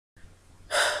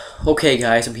Okay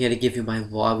guys, I'm here to give you my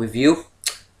raw review.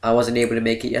 I wasn't able to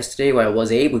make it yesterday, well I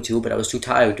was able to, but I was too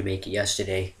tired to make it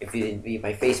yesterday, if you didn't read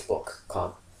my Facebook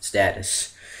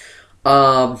status.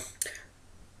 Um,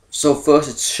 so first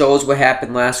it shows what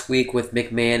happened last week with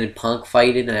McMahon and Punk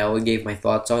fighting, and I already gave my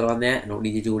thoughts out on that. I don't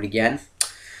need to do it again.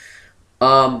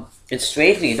 And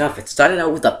strangely enough, it started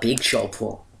out with a big show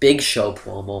promo.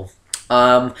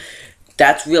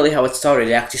 That's really how it started.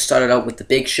 It actually started out with the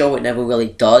Big Show. It never really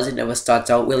does. It never starts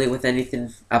out really with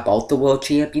anything about the World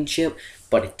Championship,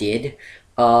 but it did.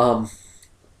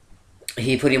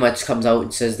 He pretty much comes out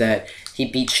and says that he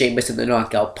beat Sheamus in the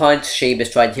knockout punch.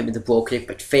 Sheamus tried to hit him with the bro kick,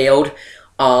 but failed.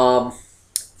 And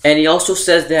he also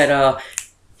says that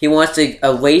he wants to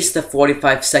erase the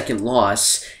 45-second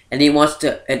loss, and he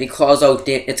calls out.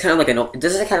 It's kind of like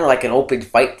this is kind of like an open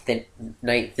fight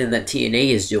night thing that TNA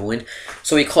is doing.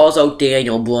 So he calls out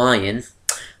Daniel Bryan,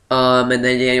 and then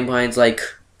Daniel Bryan's like,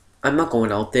 "I'm not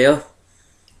going out there."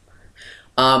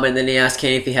 And then he asks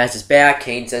Kane if he has his back.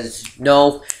 Kane says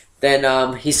no.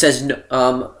 Then he says no.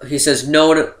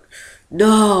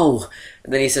 No.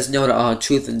 And then he says no to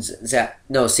Truth and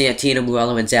Santino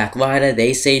Marella and Zack Ryder.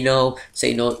 They say no.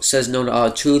 Says no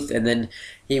to Truth, and then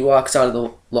he walks out of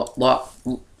the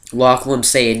locker room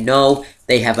saying no.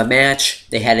 They have a match.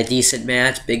 They had a decent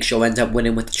match. Big Show ends up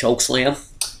winning with the chokeslam.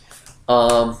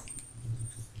 And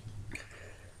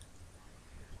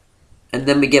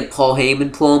then we get Paul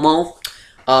Heyman promo.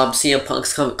 CM Punk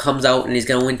comes out and he's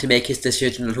going to make his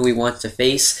decision on who he wants to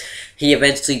face. He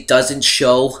eventually doesn't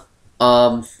show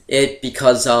it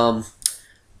because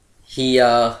he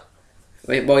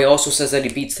also says that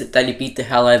he beat the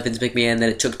hell out of Vince McMahon. That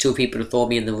it took two people to throw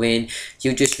me in the ring.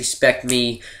 You disrespect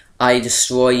me, I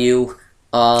destroy you.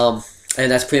 And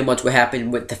that's pretty much what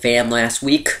happened with the fam last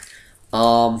week.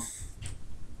 So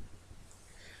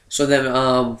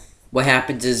then what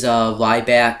happens is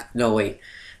Ryback. No wait.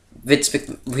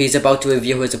 He's about to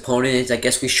reveal who his opponent is. I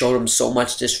guess we showed him so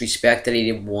much disrespect that he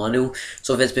didn't want to.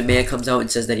 So Vince McMahon comes out and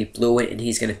says that he blew it, and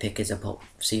he's going to pick his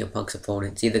CM Punk's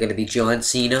opponent. It's either going to be John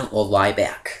Cena or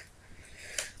Ryback.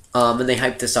 And they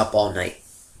hyped this up all night.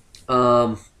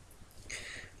 And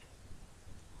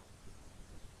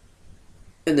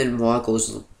then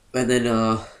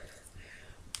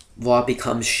Raw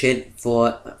becomes shit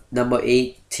for number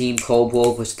 8 Team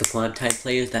Cobra versus the Primetime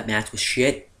Players. That match was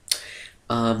shit.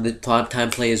 The Primetime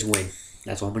Players win.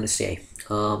 That's what I'm gonna say.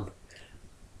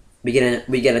 We get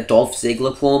a Dolph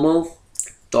Ziggler promo.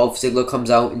 Dolph Ziggler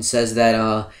comes out and says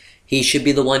that he should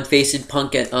be the one facing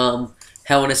Punk at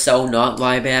Hell in a Cell, not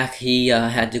Ryback. He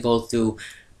had to go through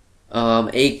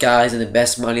 8 guys in the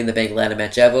best Money in the Bank ladder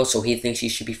match ever, so he thinks he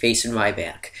should be facing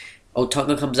Ryback.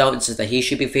 Otunga comes out and says that he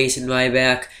should be facing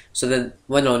Ryback. So then,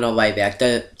 well, no, not Ryback.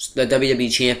 The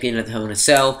WWE champion at Hell in a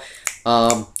Cell.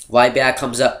 Ryback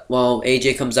comes up. Well,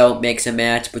 AJ comes out, makes a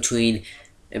match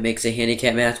makes a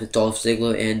handicap match with Dolph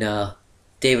Ziggler and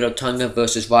David Otunga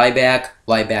versus Ryback.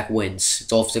 Ryback wins.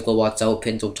 Dolph Ziggler walks out,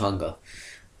 pins Otunga.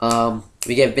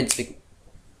 We get Vince Mc.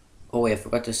 Oh wait, I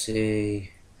forgot to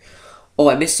say. Oh,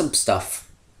 I missed some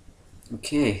stuff.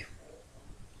 Okay.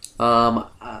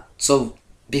 So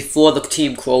before the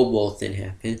Team Crowbar thing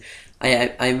happened,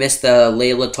 I missed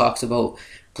Layla talks about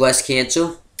breast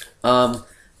cancer.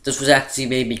 This was actually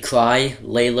made me cry.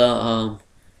 Layla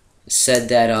said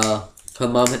that her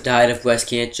mom had died of breast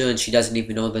cancer and she doesn't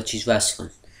even know that she's wrestling.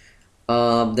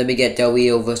 Then we get Del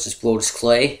Rio versus Brodus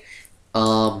Clay.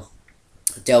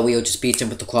 Del Rio just beats him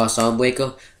with the cross arm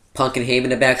breaker. Punk and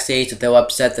Heyman are backstage, so they're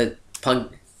upset that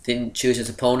Punk didn't choose his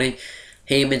opponent.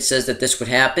 Heyman says that this would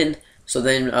happen. So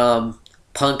then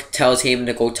Punk tells Heyman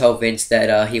to go tell Vince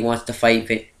that he wants to fight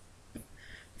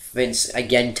Vince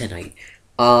again tonight.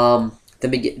 Then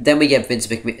we get Vince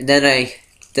McMahon.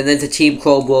 Then the Team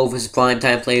Crowbar versus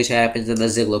Primetime Players happens, and the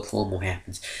Ziggler promo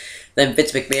happens. Then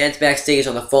Vince McMahon's backstage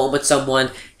on the phone with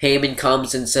someone. Heyman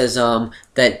comes and says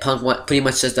that Punk pretty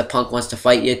much says that Punk wants to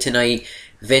fight you tonight.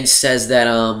 Vince says that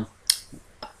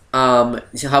how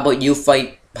about you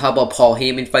fight? How about Paul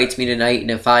Heyman fights me tonight, and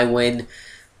if I win,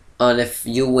 and if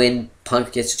you win,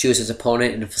 Punk gets to choose his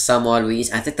opponent. And for some odd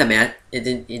reason, I think the match it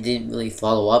didn't really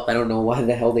follow up. I don't know why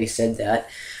the hell they said that.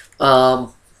 Then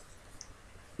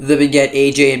we get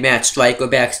AJ and Matt Striker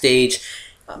backstage.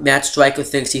 Matt Striker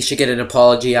thinks he should get an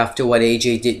apology after what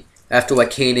AJ did, after what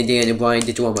Kane and Daniel Bryan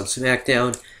did to him on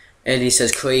SmackDown, and he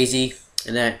says crazy,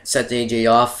 and that sets AJ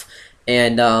off.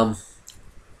 And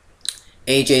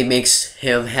AJ makes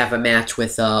him have a match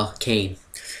with Kane.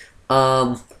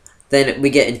 Then we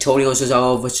get Antonio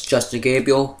Cesaro versus Justin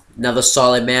Gabriel. Another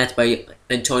solid match by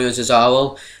Antonio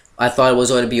Cesaro. I thought it was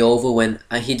going to be over when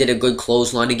he did a good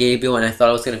clothesline to Gabriel, and I thought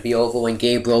it was going to be over when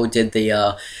Gabriel did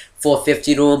the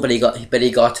 450 to him, but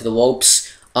he got to the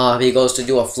ropes. He goes to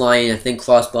do a flying, I think,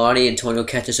 crossbody. Antonio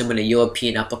catches him in a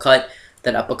European uppercut.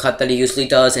 That uppercut that he usually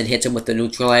does, and hits him with the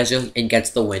neutralizer and gets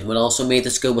the win. What also made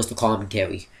this good was the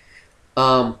commentary.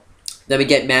 Then we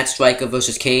get Matt Striker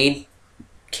versus Kane.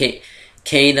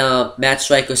 Matt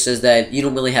Striker says that you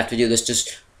don't really have to do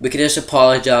this. We can just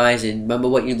apologize and remember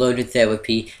what you learned in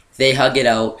therapy. They hug it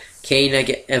out.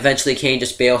 Eventually Kane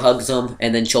just bail hugs him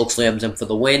and then chokeslams him for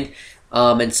the win.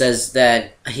 And says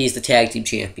that he's the tag team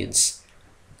champions.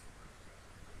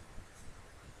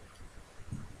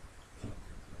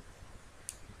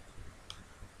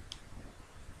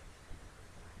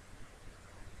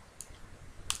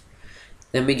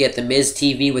 Then we get the Miz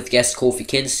TV with guest Kofi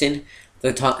Kingston.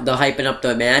 They're hyping up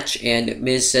the match, and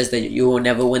Miz says that you will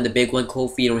never win the big one,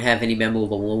 Kofi. You don't have any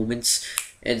memorable moments.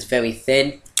 And it's very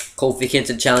thin. Kofi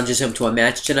Kingston challenges him to a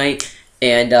match tonight,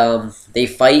 and they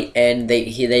fight, and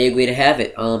they agree to have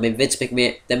it. And Vince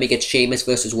McMahon. Then we get Sheamus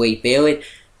versus Wade Barrett.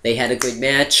 They had a good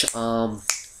match.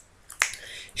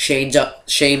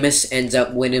 Sheamus ends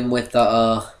up winning with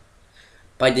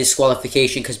by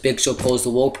disqualification because Big Show pulls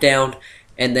the rope down.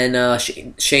 And then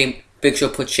Big Show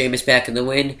puts Sheamus back in the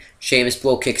win. Sheamus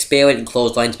blow kicks Barrett and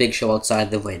clotheslines Big Show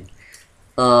outside the ring.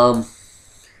 Then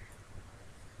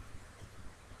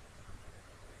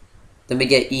we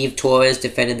get Eve Torres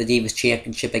defending the Divas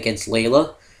Championship against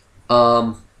Layla.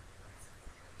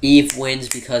 Eve wins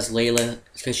because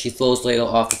she throws Layla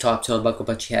off the top turnbuckle,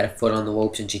 but she had a foot on the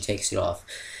ropes and she takes it off.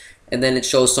 And then it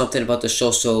shows something about the show,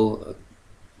 so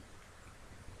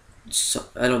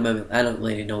I don't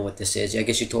really know what this is. I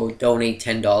guess you donate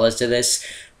 $10 to this,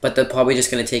 but they're probably just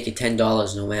gonna take you $10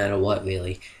 no matter what,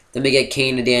 really. Then we get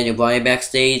Kane and Daniel Bryan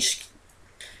backstage.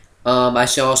 I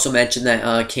should also mention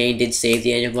that Kane did save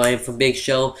Daniel Bryan from Big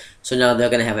Show, so now they're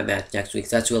gonna have a match next week.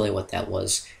 So that's really what that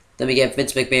was. Then we get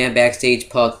Vince McMahon backstage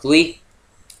part 3.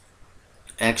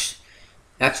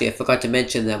 Actually, I forgot to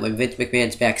mention that when Vince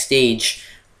McMahon's backstage,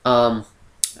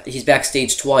 he's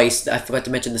backstage twice. I forgot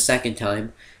to mention the second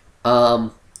time.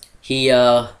 He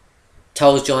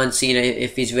tells John Cena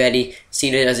if he's ready.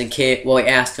 Cena doesn't care. Well, he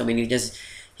asked him, and he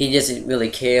doesn't really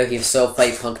care. He'll still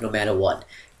fight Punk no matter what.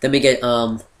 Then we get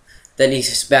then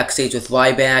he's backstage with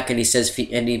Ryback, and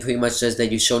he pretty much says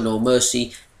that you show no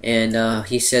mercy, and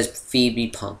he says feed me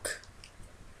Punk.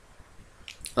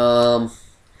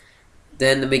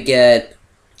 Then we get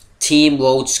Team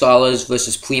Rhodes Scholars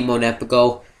versus Primo and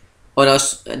Epico.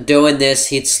 During this,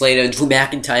 Heath Slater and Drew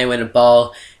McIntyre win a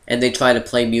ball, and they try to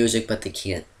play music, but they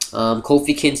can't.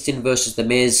 Kofi Kingston versus The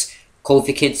Miz.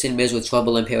 Kofi Kingston, Miz with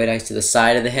Trouble in Paradise to the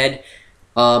side of the head.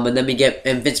 And then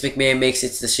Vince McMahon makes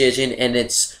its decision, and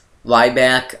it's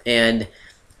Ryback, and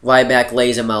Ryback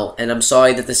lays him out. And I'm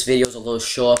sorry that this video is a little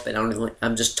short, but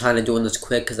I'm just trying to doing this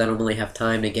quick because I don't really have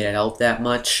time to get it out that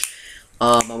much.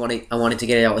 I wanted to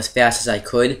get it out as fast as I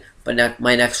could, but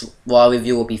my next Raw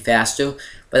review will be faster.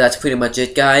 But that's pretty much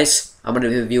it, guys. I'm going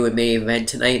to review a main event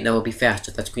tonight, and that will be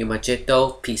faster. That's pretty much it,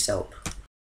 though. Peace out.